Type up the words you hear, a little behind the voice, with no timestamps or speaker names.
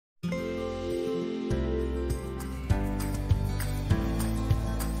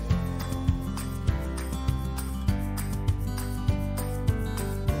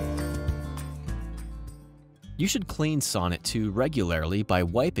You should clean Sonnet 2 regularly by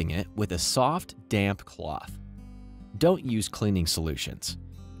wiping it with a soft, damp cloth. Don't use cleaning solutions,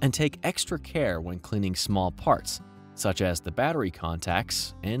 and take extra care when cleaning small parts, such as the battery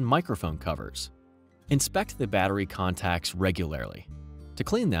contacts and microphone covers. Inspect the battery contacts regularly. To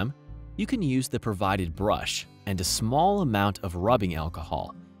clean them, you can use the provided brush and a small amount of rubbing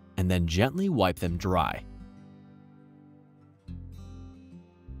alcohol, and then gently wipe them dry.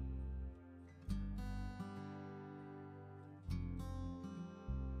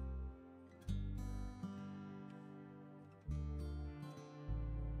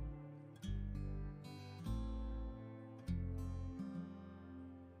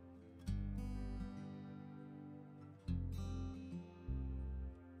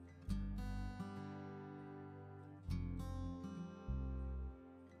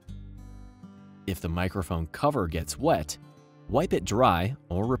 If the microphone cover gets wet, wipe it dry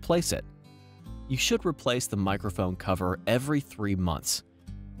or replace it. You should replace the microphone cover every 3 months,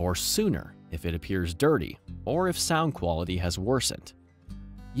 or sooner if it appears dirty or if sound quality has worsened.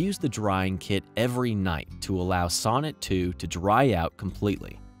 Use the drying kit every night to allow Sonnet 2 to dry out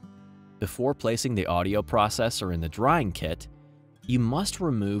completely. Before placing the audio processor in the drying kit, you must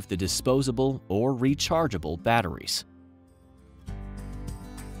remove the disposable or rechargeable batteries.